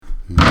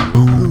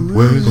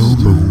West,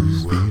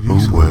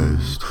 Phoenix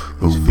West,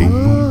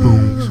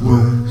 Phoenix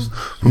West,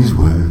 he's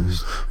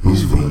West,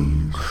 he's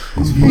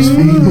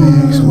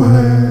Phoenix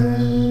West.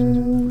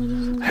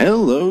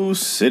 Hello,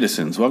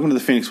 citizens. Welcome to the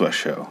Phoenix West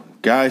Show.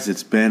 Guys,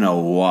 it's been a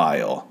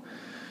while.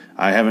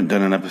 I haven't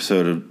done an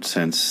episode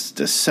since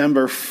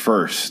December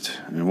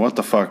 1st. And what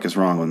the fuck is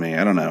wrong with me?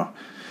 I don't know.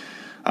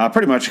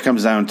 Pretty much it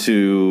comes down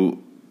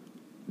to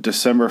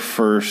December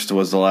 1st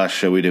was the last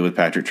show we did with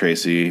Patrick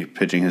Tracy,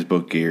 pitching his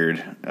book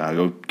Geared.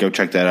 Go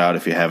check that out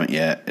if you haven't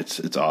yet.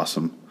 It's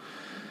awesome.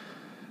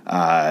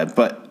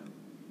 But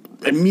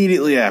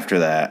immediately after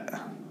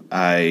that,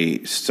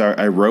 I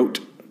wrote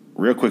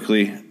real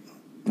quickly.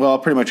 Well,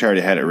 pretty much I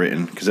already had it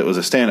written because it was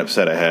a stand-up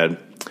set I had.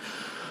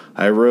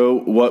 I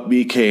wrote what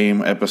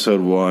became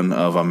episode 1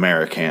 of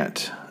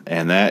Americant,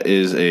 and that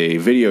is a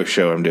video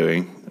show I'm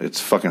doing. It's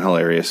fucking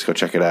hilarious. Go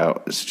check it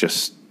out. It's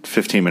just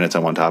 15 minutes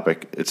on one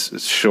topic.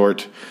 It's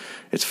short.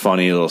 It's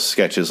funny. Little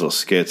sketches, little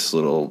skits,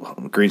 little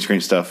green screen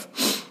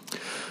stuff.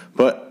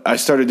 But I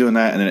started doing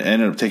that, and it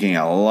ended up taking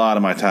a lot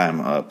of my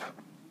time up.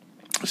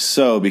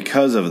 So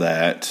because of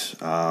that,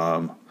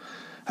 I've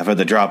had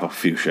to drop a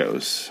few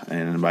shows.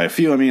 And by a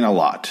few, I mean a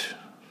lot.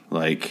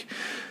 Like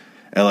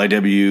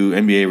LIW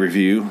NBA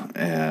Review,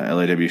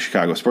 LIW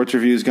Chicago Sports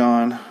Review is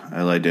gone.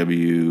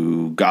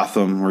 LIW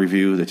Gotham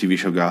Review, the TV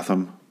show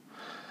Gotham.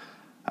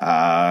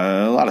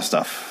 A lot of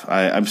stuff.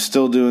 I'm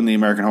still doing the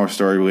American Horror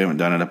Story. We haven't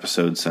done an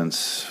episode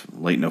since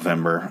late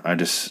November.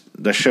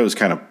 The show's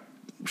kind of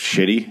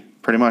shitty,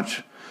 pretty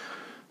much.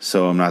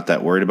 So I'm not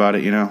that worried about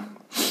it, you know.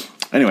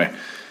 Anyway,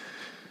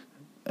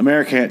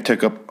 Americant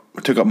took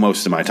up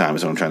most of my time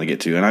is what I'm trying to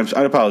get to. And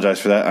I apologize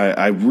for that.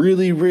 I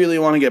really, really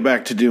want to get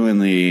back to doing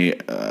the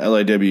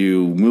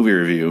LIW movie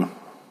review.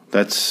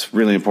 That's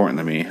really important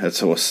to me.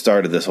 That's what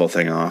started this whole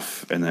thing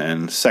off. And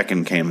then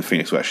second came the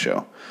Phoenix West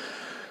show.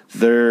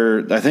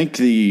 I think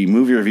the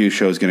movie review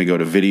show is going to go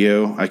to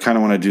video. I kind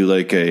of want to do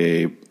like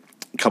a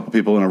couple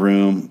people in a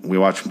room. We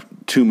watch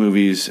 2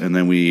 movies, and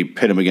then we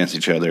pit them against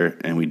each other,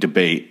 and we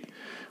debate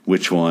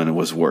which one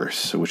was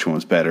worse, or which one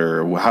was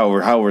better, or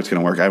however it's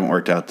going to work. I haven't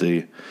worked out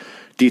the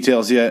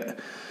details yet.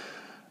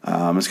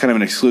 It's kind of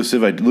an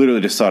exclusive. I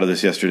literally just thought of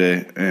this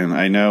yesterday, and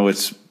I know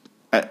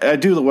I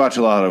do watch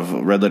a lot of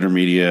Red Letter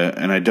Media,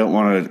 and I don't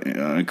want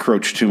to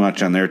encroach too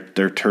much on their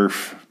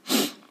turf. You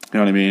know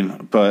what I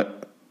mean? But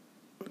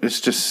it's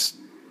just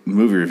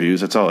movie reviews.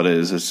 That's all it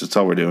is. It's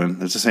all we're doing.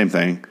 It's the same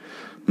thing.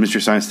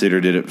 Mystery Science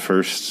Theater did it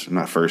first.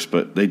 Not first,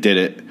 but they did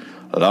it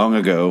long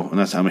ago,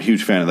 and I'm a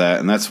huge fan of that,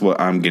 and that's what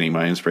I'm getting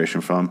my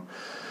inspiration from.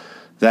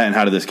 That and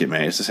How Did This Get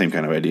Made? It's the same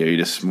kind of idea. You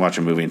just watch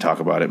a movie and talk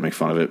about it, make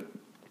fun of it.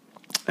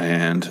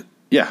 And,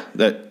 yeah,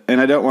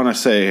 and I don't want to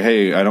say,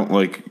 hey, I don't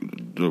like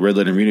the Red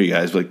Letter Media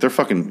guys, but like, they're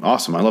fucking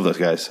awesome. I love those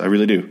guys. I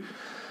really do.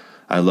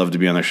 I love to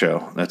be on their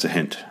show. That's a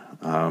hint.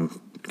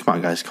 Come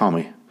on, guys, call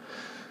me.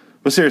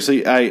 But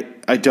seriously, I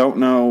don't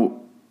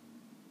know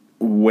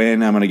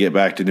when I'm going to get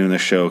back to doing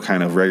this show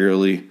kind of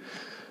regularly.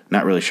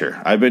 Not really sure.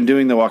 I've been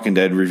doing the Walking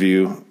Dead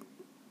review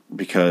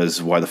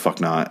because why the fuck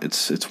not?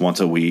 It's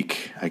once a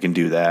week. I can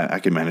do that. I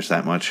can manage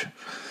that much.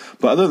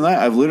 But other than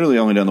that, I've literally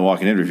only done the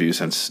Walking Dead review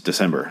since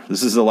December.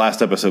 This is the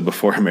last episode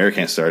before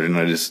Americant started, and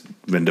I've just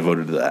been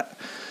devoted to that.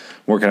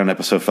 Working on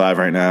episode 5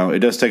 right now. It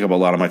does take up a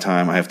lot of my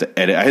time. I have to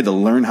edit. I had to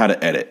learn how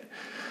to edit.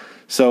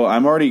 So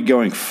I'm already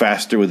going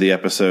faster with the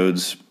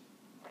episodes.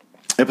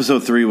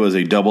 Episode 3 was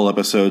a double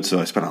episode, so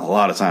I spent a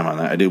lot of time on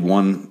that. I did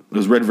one. It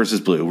was red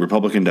versus blue,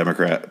 Republican,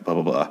 Democrat, blah,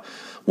 blah, blah.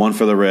 One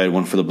for the red,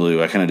 one for the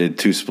blue. I kind of did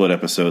 2 split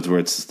episodes where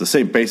it's the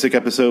same basic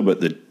episode, but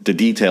the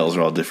details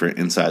are all different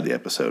inside the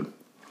episode.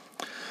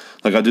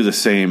 Like, I'll do the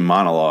same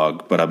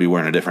monologue, but I'll be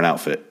wearing a different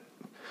outfit.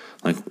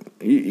 Like,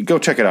 you go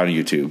check it out on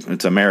YouTube.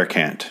 It's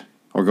Americant.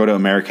 Or go to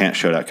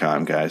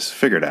AmericantShow.com, guys.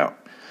 Figure it out.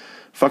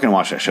 Fucking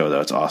watch that show,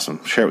 though. It's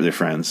awesome. Share it with your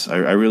friends.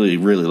 I really,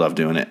 really love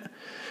doing it.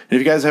 And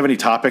if you guys have any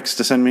topics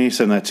to send me,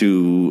 send that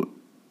to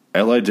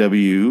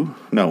LIW.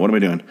 No, what am I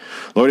doing?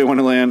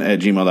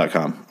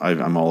 LordyWonderland@gmail.com.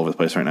 I'm all over the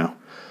place right now.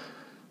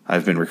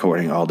 I've been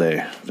recording all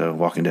day, the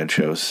Walking Dead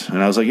shows.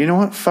 And I was like, you know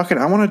what? Fuck it.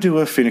 I want to do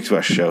a Phoenix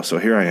West show, so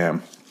here I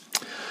am.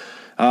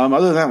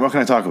 Other than that, what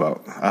can I talk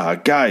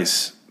about?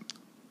 Guys,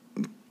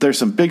 there's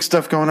some big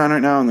stuff going on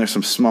right now, and there's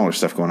some smaller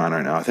stuff going on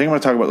right now. I think I'm going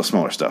to talk about the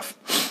smaller stuff.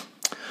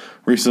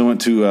 Recently went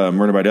to a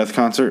Murder by Death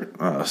concert.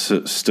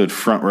 Stood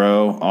front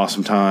row.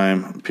 Awesome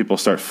time. People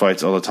start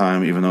fights all the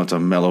time, even though it's a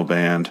mellow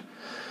band.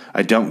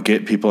 I don't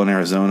get people in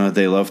Arizona.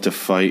 They love to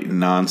fight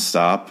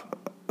nonstop.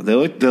 They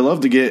love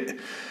to get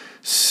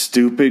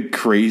stupid,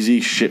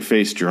 crazy,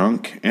 shit-faced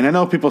drunk. And I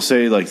know people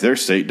say, like, their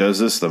state does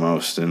this the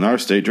most, and our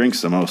state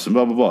drinks the most, and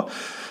blah, blah, blah.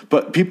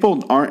 But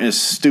people aren't as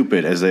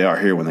stupid as they are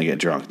here when they get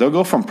drunk. They'll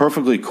go from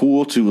perfectly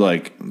cool to,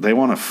 like, they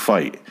want to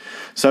fight.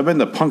 So I've been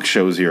to punk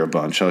shows here a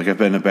bunch. Like, I've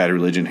been to Bad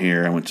Religion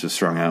here. I went to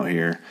Strung Out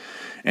here.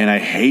 And I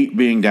hate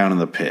being down in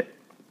the pit.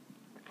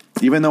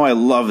 Even though I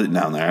love it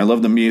down there. I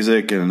love the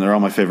music, and they're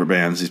all my favorite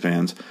bands, these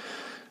bands.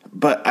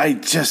 But I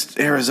just,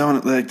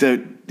 Arizona, like,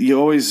 you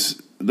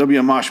always there'll be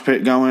a mosh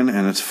pit going,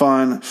 and it's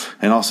fun.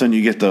 And all of a sudden,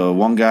 you get the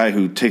one guy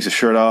who takes a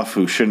shirt off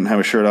who shouldn't have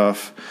a shirt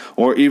off,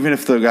 or even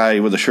if the guy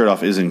with the shirt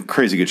off is in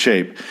crazy good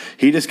shape,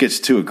 he just gets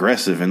too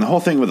aggressive. And the whole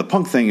thing with the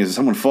punk thing is, if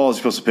someone falls,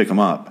 you're supposed to pick them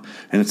up,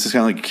 and it's just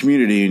kind of like a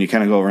community, and you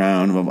kind of go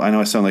around. Well, I know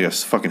I sound like a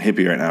fucking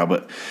hippie right now,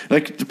 but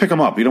like to pick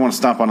them up, you don't want to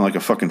stomp on like a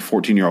fucking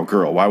 14-year-old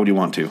girl. Why would you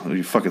want to? Are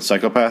you a fucking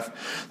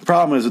psychopath? The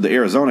problem is with the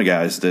Arizona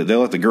guys, they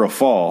let the girl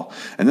fall,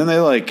 and then they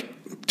like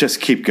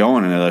just keep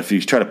going, and if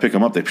you try to pick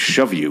them up, they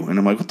shove you. And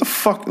I'm like, what the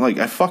fuck? Like,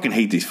 I fucking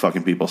hate these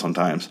fucking people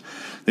sometimes.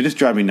 They just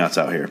drive me nuts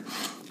out here.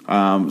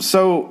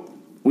 So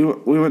we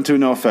went to a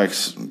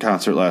NoFX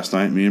concert last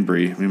night, me and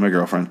my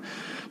girlfriend.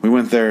 We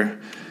went there,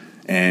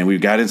 and we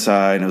got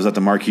inside, and it was at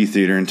the Marquee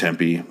Theater in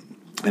Tempe.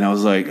 And I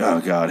was like,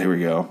 oh, God, here we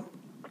go.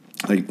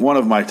 Like, one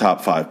of my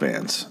top 5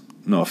 bands,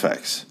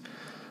 NoFX.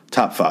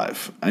 Top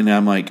 5. And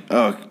I'm like,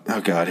 oh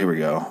God, here we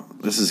go.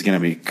 This is going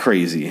to be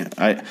crazy.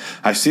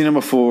 I've seen them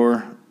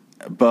before,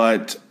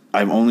 but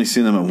I've only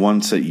seen them at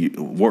once at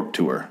Warped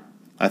Tour.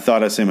 I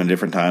thought I'd seen them at a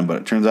different time, but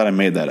it turns out I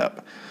made that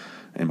up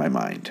in my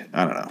mind.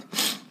 I don't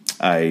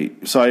know.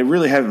 So I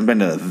really haven't been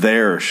to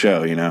their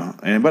show,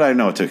 but I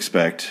know what to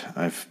expect.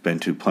 I've been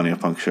to plenty of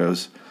punk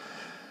shows.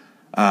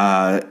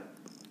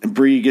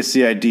 Bree gets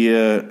the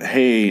idea,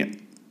 hey,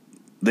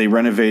 they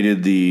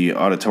renovated the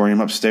auditorium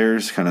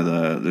upstairs,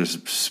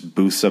 there's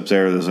booths up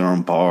there, there's their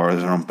own bar,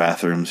 there's their own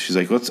bathrooms. She's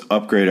like, let's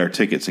upgrade our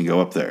tickets and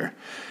go up there.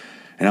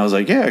 And I was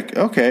like, yeah,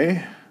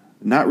 okay.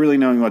 Not really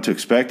knowing what to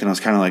expect, and I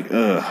was kind of like,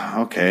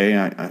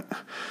 okay.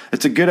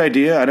 It's a good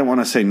idea. I don't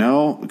want to say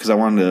no, because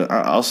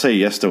I'll say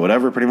yes to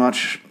whatever, pretty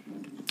much.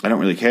 I don't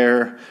really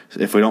care.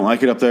 If we don't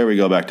like it up there, we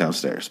go back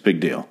downstairs. Big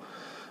deal.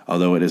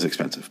 Although it is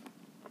expensive.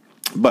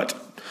 But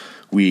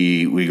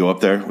we go up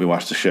there, we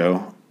watch the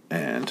show,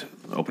 and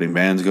the opening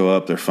bands go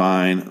up, they're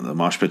fine. The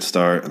mosh pits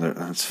start, and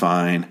it's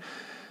fine.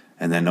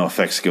 And then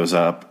NoFX goes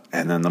up,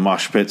 and then the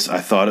mosh pits, I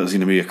thought it was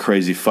going to be a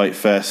crazy fight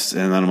fest,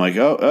 and then I'm like,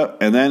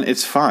 and then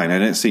it's fine. I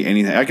didn't see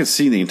anything. I could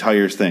see the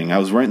entire thing. I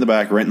was right in the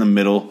back, right in the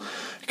middle.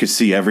 I could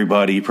see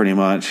everybody pretty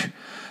much.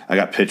 I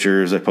got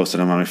pictures. I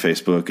posted them on my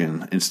Facebook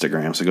and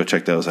Instagram, so go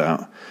check those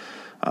out.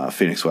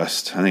 Phoenix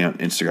West. I think on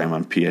Instagram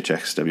on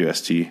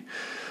PHXWST.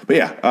 But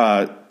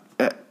yeah,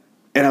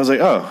 and I was like,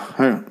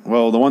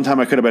 well, the one time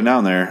I could have been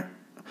down there,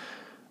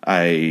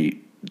 I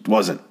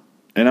wasn't.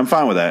 And I'm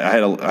fine with that. I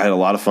had a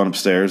lot of fun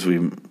upstairs.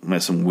 We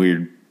met some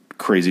weird,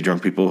 crazy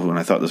drunk people when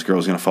I thought this girl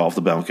was going to fall off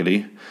the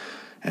balcony.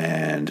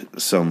 And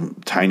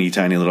some tiny,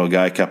 tiny little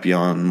guy kept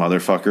yelling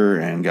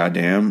motherfucker and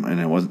goddamn.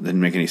 And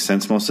didn't make any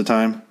sense most of the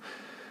time.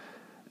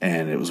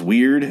 And it was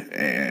weird.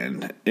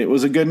 And it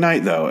was a good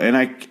night, though. And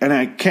I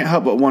can't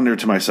help but wonder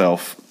to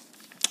myself,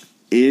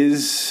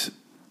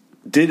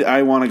 did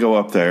I want to go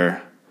up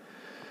there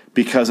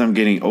because I'm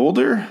getting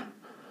older?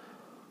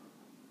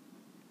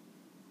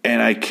 And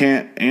I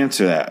can't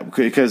answer that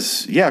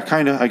because, yeah,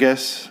 kind of, I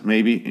guess,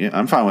 maybe. Yeah,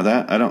 I'm fine with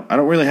that. I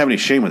don't really have any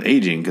shame with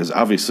aging because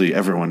obviously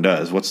everyone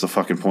does. What's the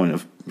fucking point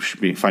of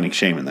finding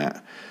shame in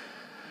that?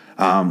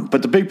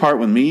 But the big part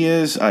with me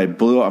is I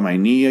blew out my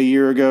knee a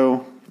year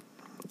ago,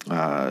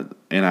 or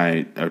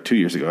 2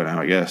 years ago now,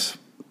 I guess,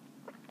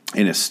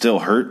 and it still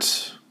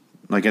hurts.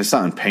 Like, it's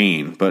not in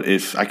pain, but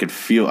if I could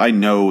feel, I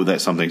know that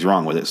something's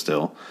wrong with it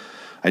still.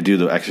 I do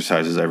the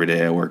exercises every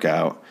day. I work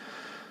out.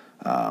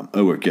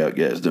 I work out,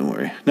 guys, don't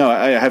worry. No,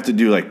 I have to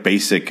do like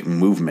basic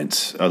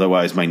movements.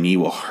 Otherwise, my knee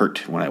will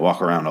hurt when I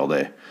walk around all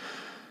day.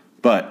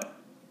 But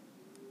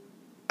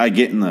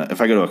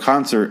if I go to a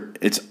concert,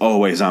 it's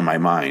always on my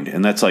mind.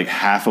 And that's like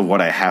half of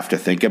what I have to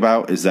think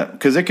about is that,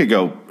 because it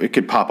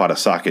could pop out of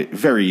socket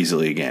very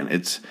easily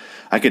again.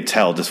 I could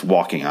tell just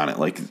walking on it.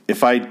 Like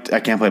if I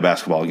can't play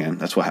basketball again.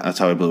 That's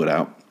how I blew it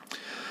out.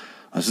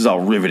 This is all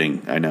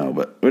riveting, I know.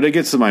 But it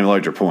gets to my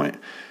larger point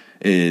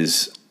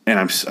is,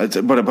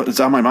 but it's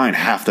on my mind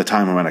half the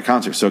time I'm at a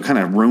concert, so it kind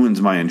of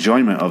ruins my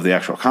enjoyment of the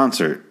actual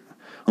concert.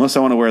 Unless I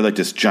want to wear like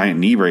this giant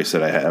knee brace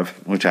that I have,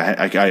 which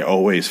I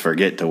always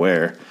forget to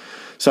wear.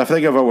 So I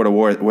think if I were to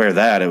wear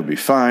that, it would be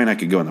fine. I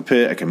could go in the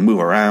pit, I can move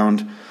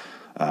around.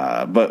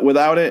 But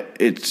without it,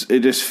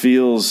 it just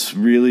feels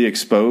really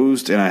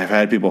exposed, and I've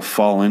had people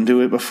fall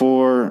into it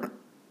before.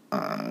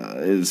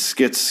 It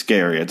gets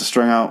scary. At the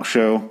Strung Out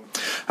show,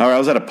 I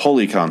was at a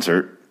Pulley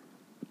concert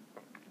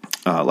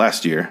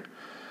last year.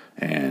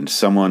 And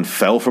someone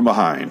fell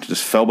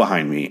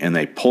behind me, and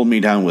they pulled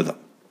me down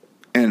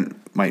and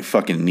my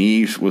fucking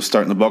knee was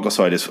starting to buckle,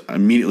 so I just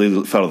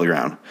immediately fell to the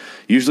ground.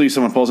 Usually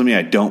someone pulls on me,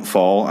 I don't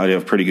fall. I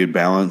have pretty good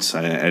balance.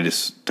 I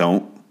just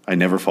don't. I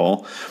never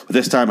fall. But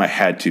this time I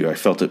had to. I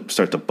felt it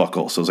start to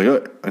buckle. So I was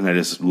like, and I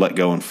just let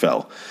go and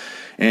fell.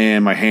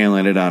 And my hand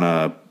landed on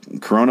a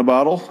Corona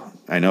bottle.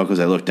 I know because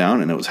I looked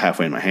down, and it was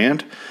halfway in my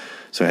hand.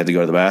 So I had to go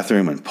to the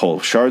bathroom and pull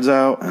shards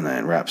out and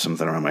then wrap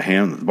something around my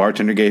hand that the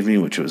bartender gave me,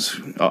 which was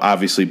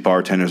obviously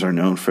bartenders are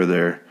known for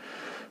their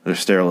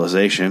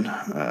sterilization.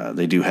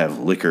 They do have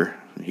liquor.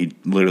 He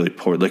literally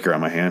poured liquor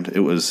on my hand. It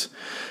was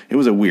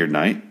a weird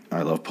night.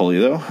 I love Pulley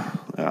though.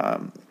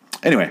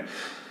 Anyway,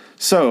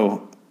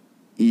 so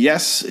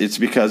yes, it's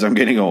because I'm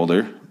getting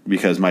older.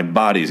 because my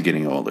body's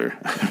getting older.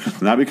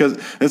 not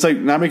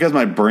because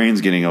my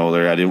brain's getting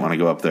older. I didn't want to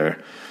go up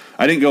there.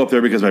 I didn't go up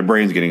there because my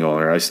brain's getting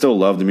older. I still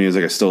love the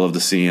music. I still love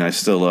the scene. I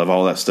still love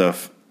all that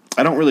stuff.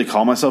 I don't really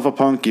call myself a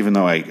punk, even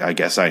though I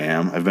guess I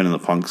am. I've been in the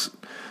punk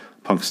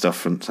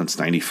stuff since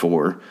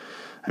 '94.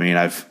 I mean,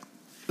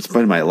 it's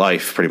been my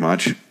life pretty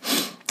much.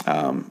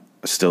 I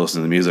still listen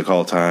to the music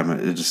all the time.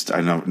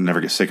 I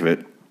never get sick of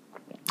it.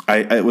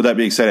 With that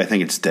being said, I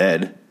think it's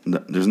dead.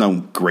 There's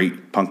no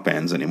great punk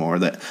bands anymore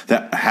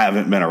that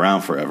haven't been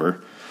around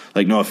forever.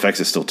 Like NoFX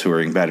is still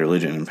touring Bad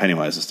Religion and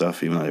Pennywise and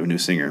stuff, even though they have a new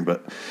singer.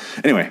 But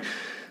anyway,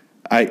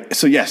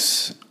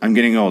 yes, I'm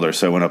getting older,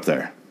 so I went up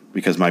there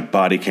because my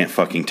body can't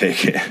fucking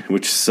take it,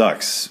 which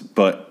sucks.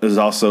 But there's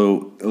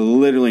also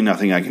literally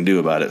nothing I can do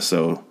about it,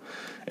 so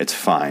it's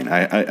fine.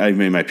 I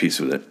made my peace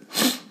with it.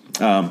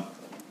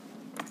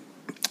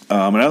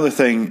 Another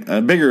thing,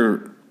 a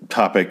bigger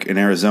topic in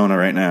Arizona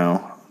right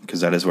now,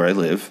 because that is where I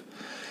live,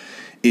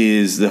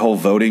 is the whole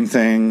voting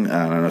thing.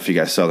 I don't know if you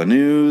guys saw the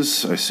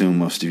news. I assume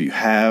most of you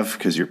have,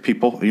 because you're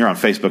people. You're on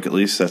Facebook at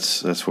least.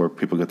 That's where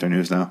people get their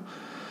news now.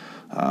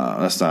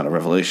 That's not a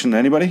revelation to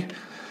anybody.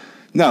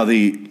 No,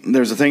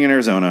 there's a thing in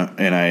Arizona,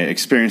 and I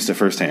experienced it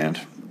firsthand,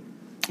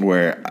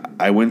 where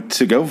I went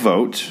to go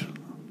vote,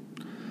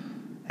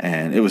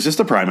 and it was just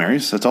the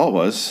primaries. That's all it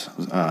was.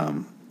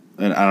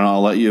 And I don't know,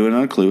 I'll let you in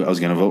on a clue. I was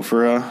going to vote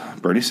for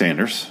Bernie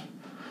Sanders.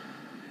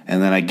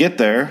 And then I get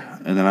there,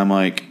 and then I'm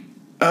like,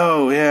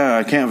 oh, yeah,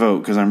 I can't vote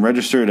because I'm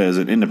registered as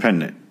an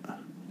independent.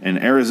 In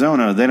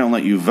Arizona, they don't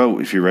let you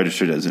vote if you're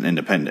registered as an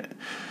independent.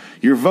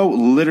 Your vote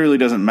literally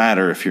doesn't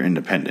matter if you're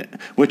independent,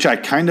 which I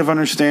kind of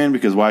understand,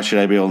 because why should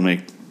I be able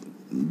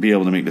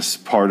to make this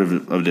part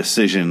of a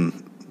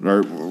decision,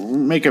 or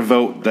make a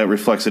vote that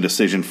reflects a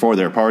decision for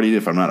their party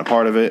if I'm not a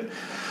part of it?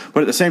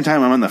 But at the same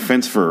time, I'm on the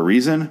fence for a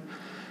reason.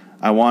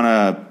 I want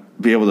to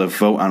be able to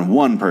vote on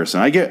one person.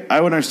 I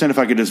would understand if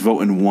I could just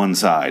vote in one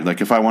side, like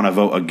if I want to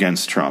vote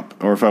against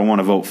Trump or if I want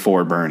to vote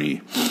for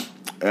Bernie.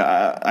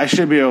 I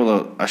should be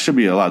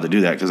allowed to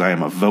do that because I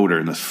am a voter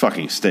in this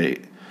fucking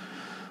state.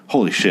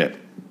 Holy shit.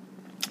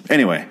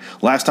 Anyway,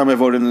 last time I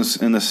voted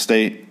in this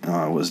state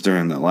was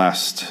during the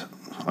last.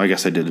 I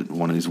guess I did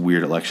one of these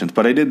weird elections,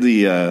 but I did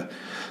the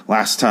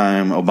last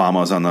time Obama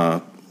was on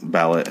the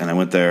ballot, and I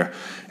went there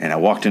and I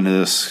walked into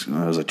this. It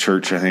was a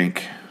church, I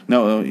think.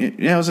 No,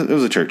 yeah, it was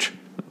a church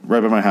right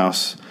by my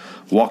house.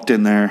 Walked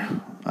in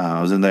there.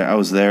 I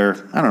was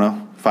there. I don't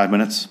know, 5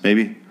 minutes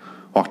maybe.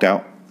 Walked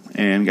out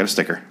and got a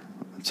sticker.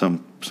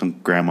 Some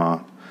grandma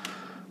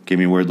gave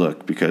me a weird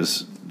look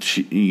because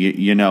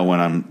when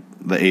I'm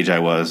the age I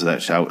was,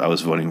 that I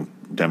was voting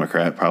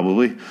Democrat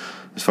probably,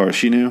 as far as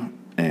she knew,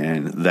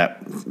 and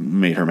that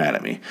made her mad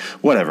at me.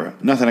 Whatever,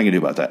 nothing I can do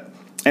about that.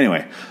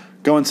 Anyway,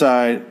 go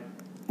inside.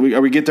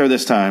 We get there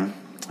this time.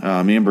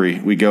 Me and Bree,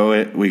 we go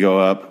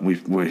up,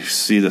 we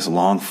see this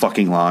long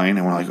fucking line,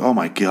 and we're like, oh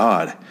my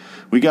God.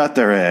 We got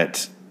there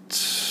at,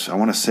 I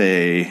want to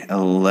say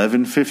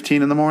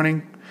 11:15 in the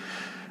morning,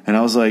 and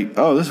I was like,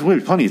 oh, this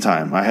is plenty of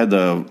time. I had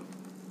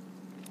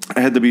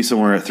to be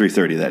somewhere at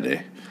 3:30 that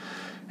day,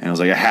 and I was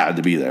like, I had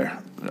to be there.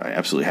 I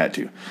absolutely had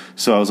to.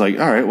 So I was like,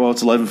 all right, well,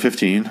 it's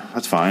 11:15.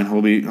 That's fine.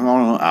 We'll be, I don't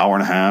know, an hour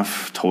and a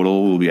half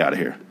total. We'll be out of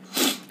here.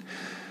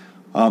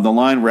 The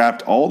line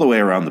wrapped all the way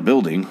around the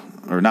building.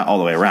 Or not all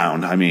the way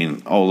around, I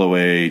mean all the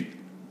way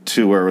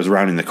to where it was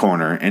rounding the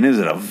corner, and is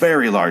it a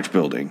very large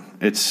building.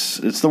 It's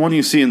the one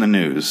you see in the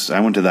news.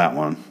 I went to that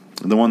one,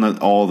 the one that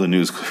all the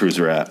news crews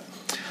are at,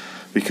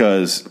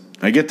 because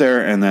I get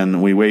there and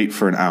then we wait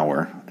for an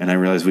hour, and I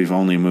realize we've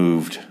only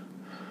moved,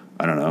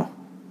 I don't know,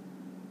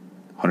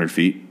 100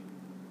 feet.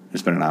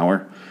 It's been an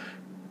hour,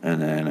 and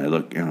then I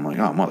look and I'm like,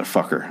 oh,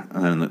 motherfucker.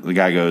 And then the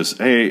guy goes,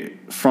 hey,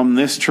 from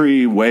this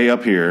tree way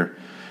up here,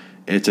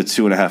 it's a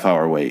 2.5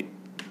 hour wait.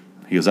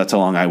 He goes, that's how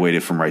long I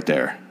waited from right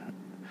there.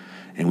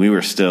 And we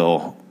were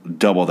still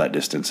double that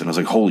distance. And I was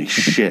like, holy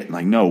shit.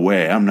 Like, no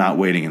way. I'm not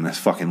waiting in this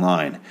fucking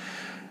line.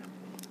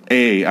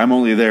 I'm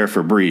only there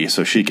for Bree,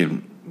 so she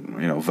can,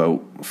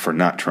 vote for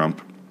not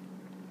Trump.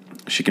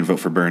 She can vote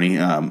for Bernie.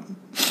 I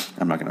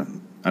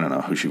don't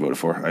know who she voted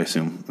for. I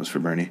assume it was for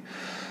Bernie.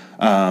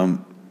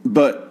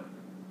 But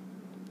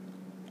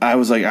I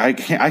was like,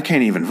 I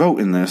can't even vote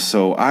in this,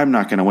 so I'm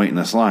not going to wait in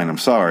this line. I'm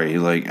sorry.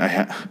 Like, I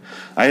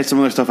had some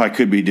other stuff I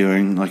could be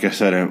doing. Like I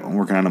said, I'm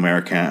working on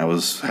American. I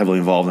was heavily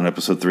involved in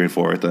episode 3 and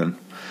 4 then,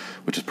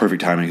 which is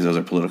perfect timing because those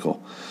are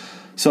political.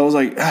 So I was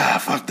like,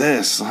 fuck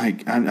this.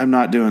 Like, I'm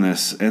not doing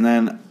this. And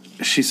then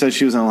she said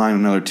she was in line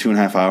another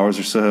 2.5 hours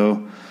or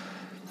so.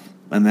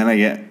 And then I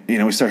get,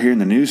 we start hearing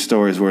the news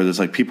stories where there's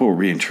like people were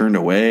being turned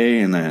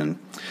away, and then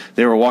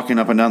they were walking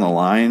up and down the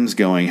lines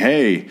going,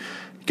 hey,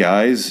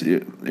 guys,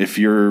 if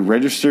you're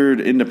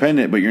registered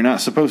independent but you're not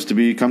supposed to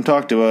be, come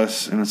talk to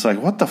us. And it's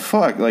like, what the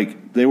fuck?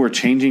 Like, they were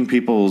changing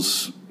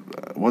people's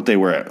what they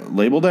were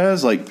labeled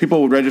as. Like,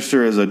 people would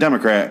register as a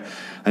Democrat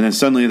and then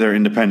suddenly they're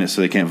independent, so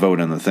they can't vote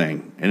on the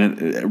thing. And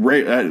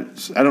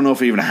I don't know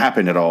if it even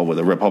happened at all with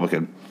a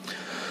Republican.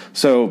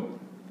 So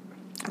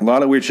a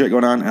lot of weird shit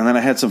going on. And then I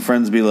had some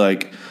friends be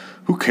like,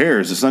 who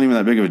cares? It's not even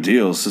that big of a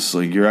deal. It's just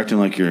like you're acting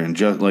like you're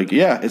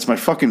yeah, it's my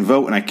fucking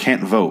vote and I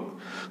can't vote.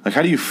 Like,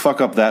 how do you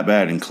fuck up that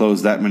bad and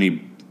close that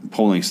many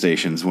polling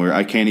stations where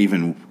I can't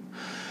even...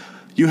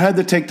 You had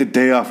to take the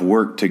day off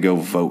work to go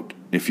vote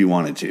if you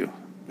wanted to.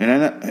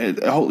 And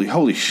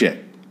holy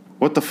shit.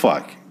 What the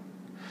fuck?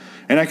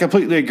 And I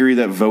completely agree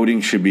that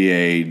voting should be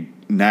a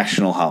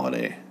national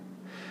holiday.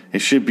 It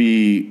should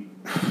be...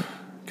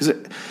 Because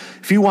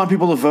if you want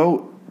people to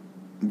vote,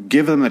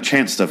 give them the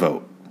chance to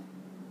vote.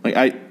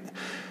 Like,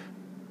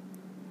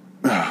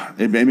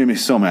 it made me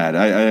so mad.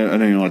 I don't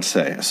even know what to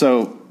say.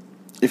 So,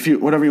 if you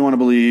whatever you want to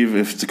believe,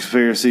 if it's a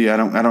conspiracy, I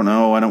don't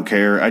know. I don't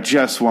care. I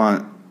just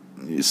want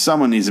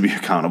someone needs to be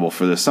accountable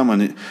for this.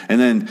 And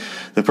then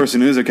the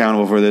person who's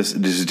accountable for this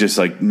is just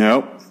like,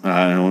 nope,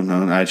 I don't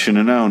know. I shouldn't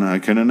have known. I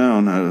couldn't have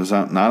known. It was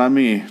not on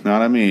me.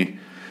 Not on me.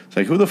 It's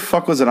like, who the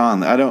fuck was it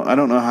on? I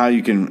don't know how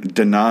you can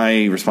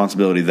deny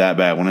responsibility that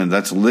bad when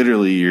that's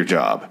literally your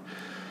job.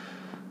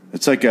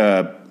 It's like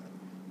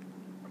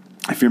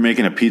if you're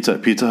making a pizza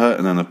at Pizza Hut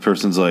and then the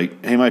person's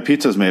like, hey, my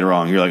pizza's made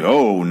wrong. You're like,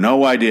 oh,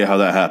 no idea how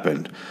that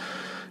happened.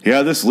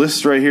 Yeah, this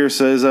list right here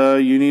says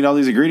you need all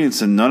these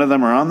ingredients and none of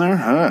them are on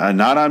there.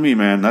 Not on me,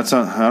 man. I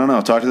don't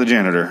know. Talk to the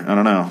janitor. I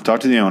don't know.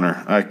 Talk to the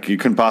owner. You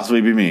couldn't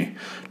possibly be me.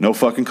 No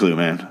fucking clue,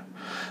 man.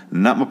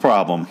 Not my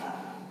problem.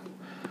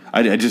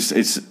 I just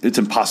it's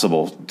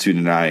impossible to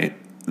deny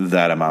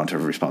that amount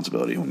of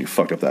responsibility when you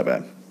fucked up that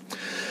bad.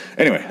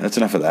 Anyway, that's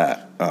enough of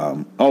that.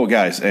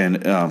 Guys,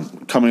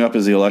 and coming up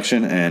is the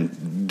election,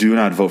 and do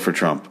not vote for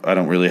Trump. I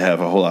don't really have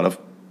a whole lot of,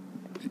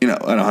 I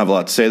don't have a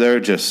lot to say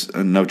there. Just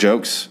no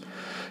jokes.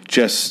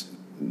 Just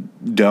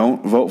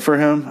don't vote for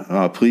him.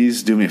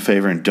 Please do me a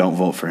favor and don't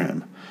vote for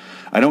him.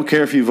 I don't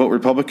care if you vote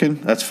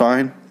Republican. That's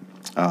fine.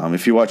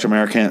 If you watch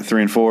American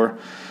 3 and 4,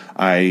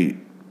 I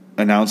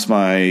announced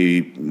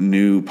my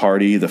new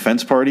party, the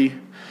Fence Party.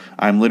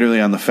 I'm literally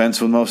on the fence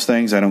with most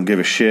things. I don't give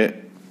a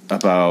shit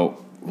about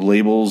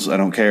labels. I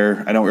don't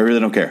care. I really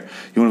don't care.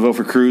 You want to vote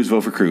for Cruz?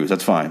 Vote for Cruz.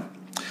 That's fine.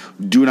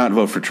 Do not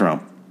vote for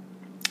Trump.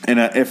 And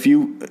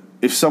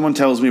if someone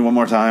tells me one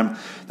more time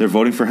they're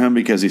voting for him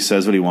because he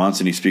says what he wants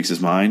and he speaks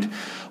his mind,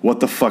 what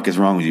the fuck is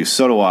wrong with you?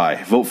 So do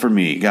I. Vote for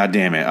me. God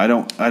damn it. I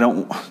don't.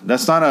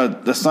 That's not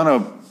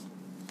a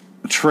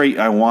trait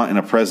I want in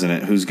a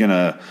president who's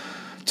gonna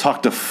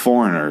talk to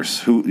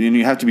foreigners. And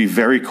you have to be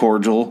very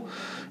cordial.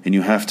 And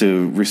you have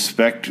to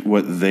respect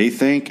what they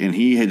think, and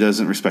he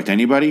doesn't respect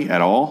anybody at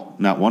all,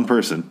 not one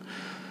person,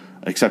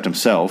 except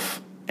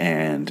himself.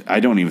 And I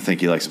don't even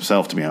think he likes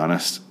himself, to be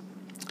honest.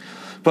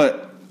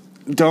 But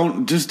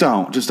don't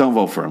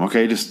vote for him,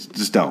 okay?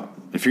 Just don't.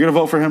 If you're gonna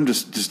vote for him,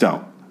 just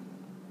don't.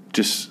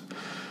 Just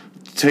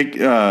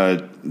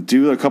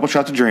do a couple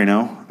shots of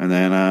Drano, and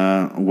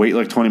then wait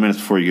like 20 minutes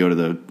before you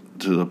go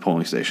to the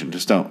polling station.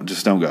 Just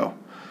don't go.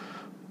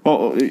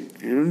 Well,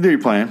 do your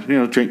plan.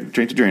 Drink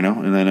the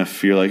Drano, and then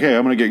if you're like, hey,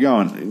 I'm gonna get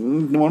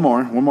going, one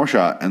more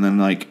shot, and then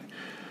like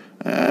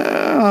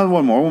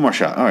one more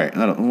shot. All right,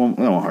 that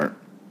won't hurt.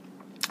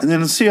 And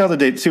then see what the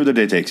day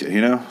takes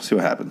you. See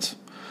what happens.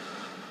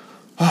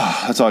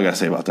 That's all I gotta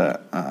say about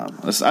that.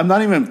 I'm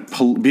not even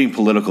being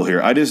political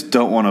here. I just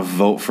don't want to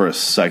vote for a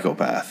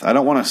psychopath. I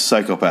don't want a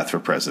psychopath for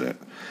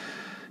president.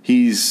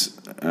 He's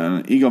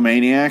an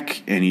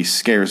egomaniac, and he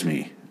scares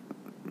me.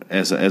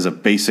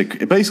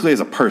 Basically as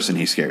a person,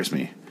 he scares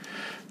me.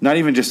 Not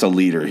even just a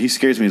leader. He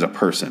scares me as a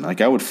person.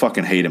 Like, I would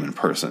fucking hate him in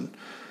person.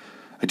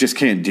 I just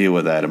can't deal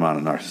with that amount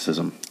of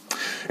narcissism.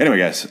 Anyway,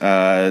 guys,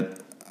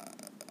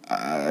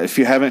 if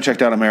you haven't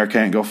checked out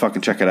American, go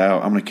fucking check it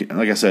out.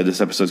 Like I said, this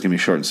episode's gonna be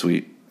short and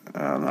sweet.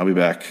 I'll be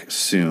back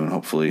soon,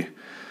 hopefully.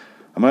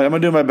 I'm gonna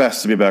do my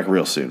best to be back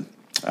real soon.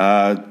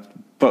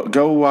 But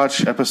go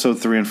watch episode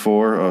 3 and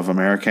 4 of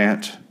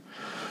Americant.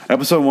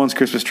 Episode 1's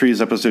Christmas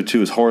trees. Episode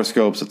 2 is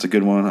horoscopes. That's a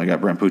good one. I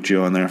got Brent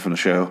Puccio on there from the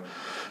show.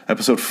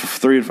 Episode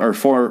 3 and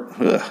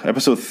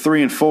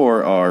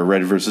 4 are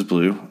red versus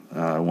blue.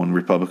 One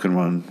Republican,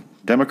 one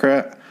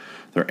Democrat.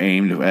 They're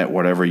aimed at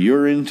whatever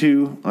you're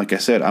into. Like I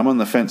said, I'm on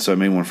the fence, so I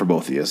made one for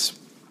both of you.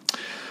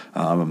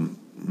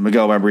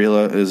 Miguel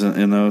Barbarella is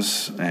in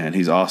those, and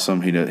he's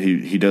awesome. He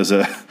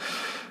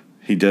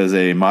does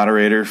a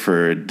moderator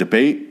for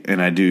debate,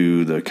 and I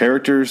do the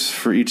characters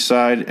for each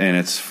side, and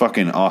it's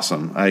fucking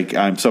awesome.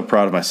 I'm so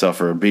proud of myself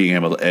for being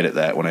able to edit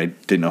that when I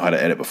didn't know how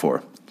to edit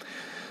before.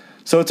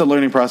 So it's a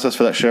learning process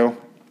for that show,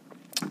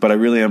 but I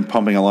really am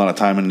pumping a lot of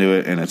time into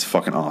it, and it's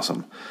fucking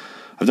awesome.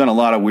 I've done a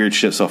lot of weird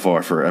shit so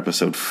far for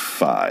episode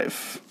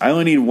 5. I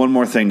only need one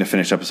more thing to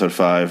finish episode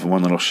 5,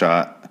 one little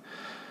shot.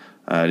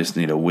 I just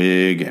need a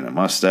wig and a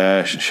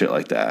mustache and shit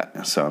like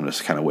that. So I'm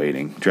just kind of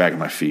waiting, dragging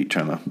my feet,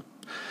 trying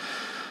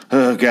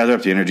to gather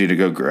up the energy to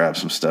go grab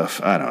some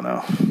stuff. I don't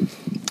know.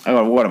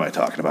 What am I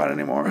talking about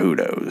anymore? Who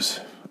knows?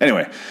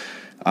 Anyway,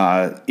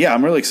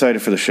 I'm really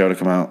excited for the show to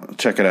come out.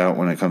 Check it out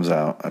when it comes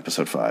out,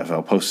 episode 5.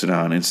 I'll post it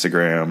on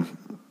Instagram,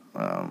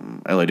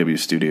 LAW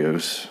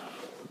Studios,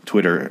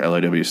 Twitter,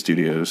 LAW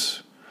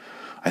Studios.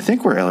 I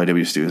think we're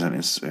LAW Studios on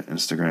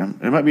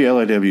Instagram. It might be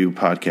LAW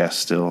Podcast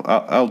still.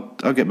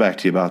 I'll get back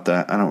to you about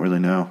that. I don't really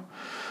know.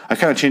 I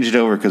kind of changed it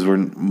over because we're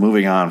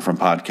moving on from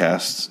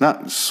podcasts.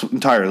 Not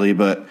entirely,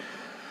 but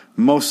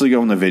mostly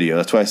going to video.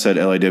 That's why I said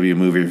LAW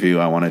movie review.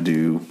 I want to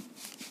do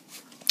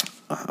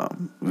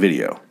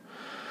video.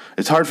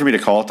 It's hard for me to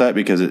call it that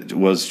because it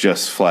was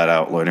just flat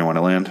out Loitering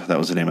Wonderland. That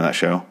was the name of that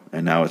show.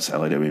 And now it's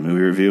LAW movie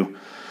review.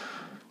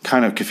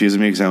 Kind of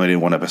confusing me because I only did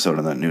one episode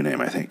on that new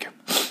name, I think.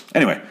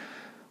 Anyway,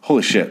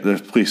 holy shit, the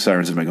police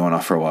sirens have been going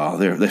off for a while.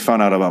 They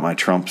found out about my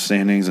Trump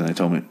standings, and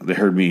they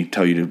heard me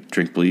tell you to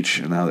drink bleach,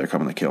 and now they're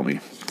coming to kill me.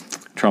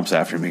 Trump's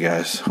after me,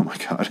 guys. Oh my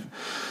God.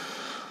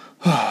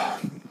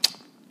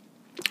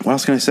 What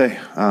else can I say?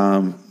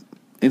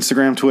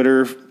 Instagram,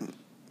 Twitter.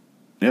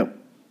 Yep,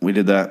 we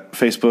did that.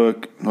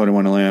 Facebook, Loitering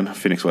Wonderland,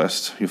 Phoenix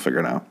West. You'll figure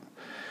it out.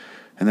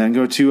 And then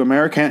go to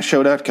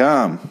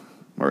AmericanShow.com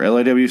or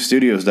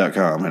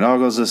LAWstudios.com. It all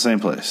goes to the same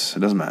place. It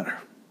doesn't matter.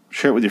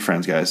 Share it with your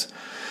friends, guys.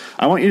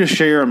 I want you to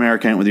share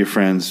American with your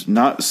friends,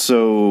 not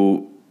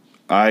so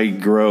I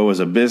grow as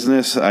a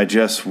business. I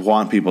just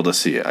want people to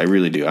see it. I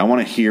really do. I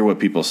want to hear what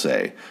people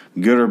say,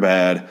 good or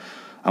bad.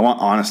 I want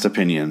honest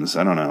opinions.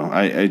 I don't know.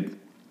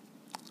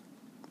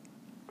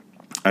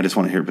 I just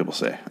want to hear what people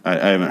say.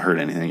 I haven't heard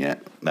anything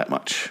yet. That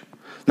much.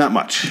 Not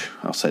much.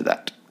 I'll say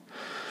that.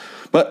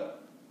 But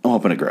I'm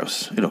hoping it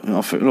grows.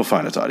 It'll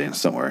find its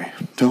audience. Don't worry.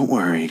 Don't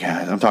worry,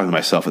 guys. I'm talking to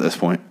myself at this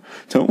point.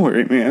 Don't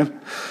worry,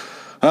 man.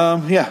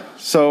 Yeah.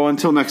 So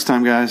until next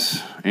time,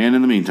 guys. And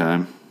in the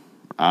meantime,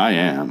 I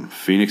am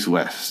Phoenix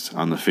West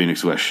on the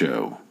Phoenix West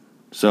Show.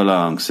 So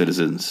long,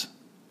 citizens.